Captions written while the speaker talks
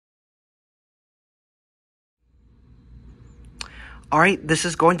All right, this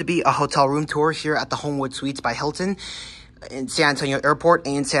is going to be a hotel room tour here at the Homewood Suites by Hilton in San Antonio Airport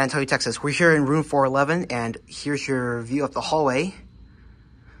in San Antonio, Texas. We're here in room 411, and here's your view of the hallway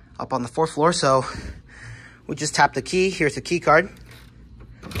up on the 4th floor. So we just tap the key. Here's the key card.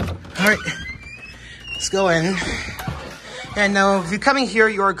 All right, let's go in. And now, if you're coming here,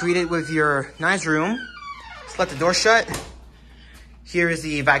 you are greeted with your nice room. Let's let the door shut. Here is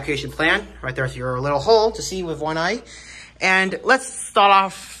the evacuation plan. Right there's your little hole to see with one eye. And let's start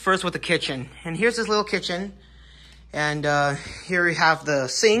off first with the kitchen. And here's this little kitchen. And here we have the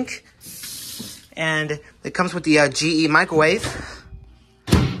sink. And it comes with the GE microwave.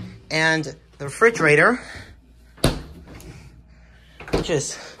 And the refrigerator, which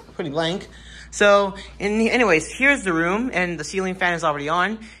is pretty blank. So, anyways, here's the room. And the ceiling fan is already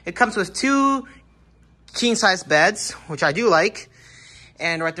on. It comes with 2 king-size beds, which I do like.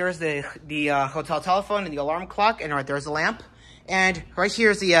 And right there's the hotel telephone and the alarm clock. And right there's the lamp. And right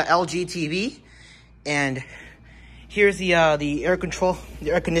here's the LG TV. And here's the air control, the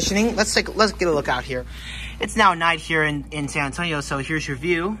air conditioning. Let's get a look out here. It's now night here in San Antonio. So here's your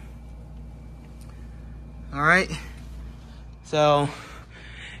view. All right. So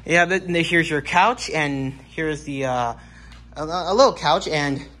yeah, here's your couch. And here's the a little couch.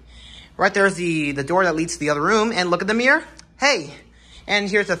 And right there's the door that leads to the other room. And look at the mirror. Hey. And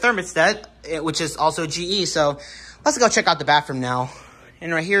here's the thermostat, which is also GE. So let's go check out the bathroom now.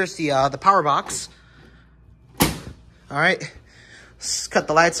 And right here's the power box. All right, let's cut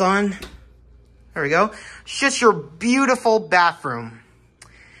the lights on. There we go. It's just your beautiful bathroom.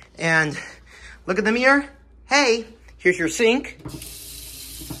 And look at the mirror. Hey, here's your sink.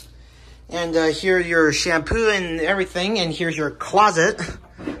 And here's your shampoo and everything. And here's your closet.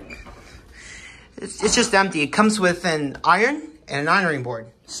 It's just empty. It comes with an iron and an ironing board.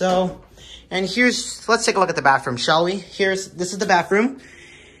 So, and let's take a look at the bathroom, shall we? This is the bathroom.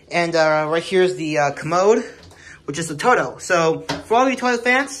 And right here's the commode, which is the Toto. So, for all of you toilet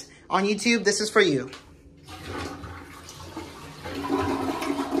fans on YouTube, this is for you.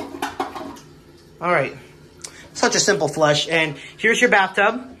 All right, such a simple flush. And here's your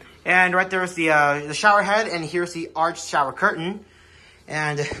bathtub. And right there's the shower head, and here's the arched shower curtain.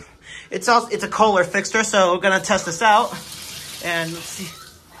 And it's a Kohler fixture, so we're gonna test this out. And let's see.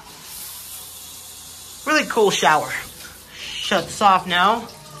 Really cool shower. Shut this off now.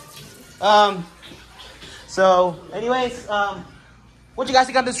 So, anyways, what you guys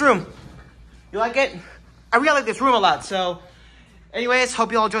think of this room? You like it? I really like this room a lot. So, anyways,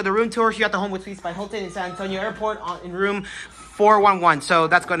 hope you all enjoyed the room tour here at the Homewood Suites by Hilton in San Antonio Airport in room 411. So,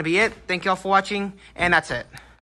 that's going to be it. Thank you all for watching, and that's it.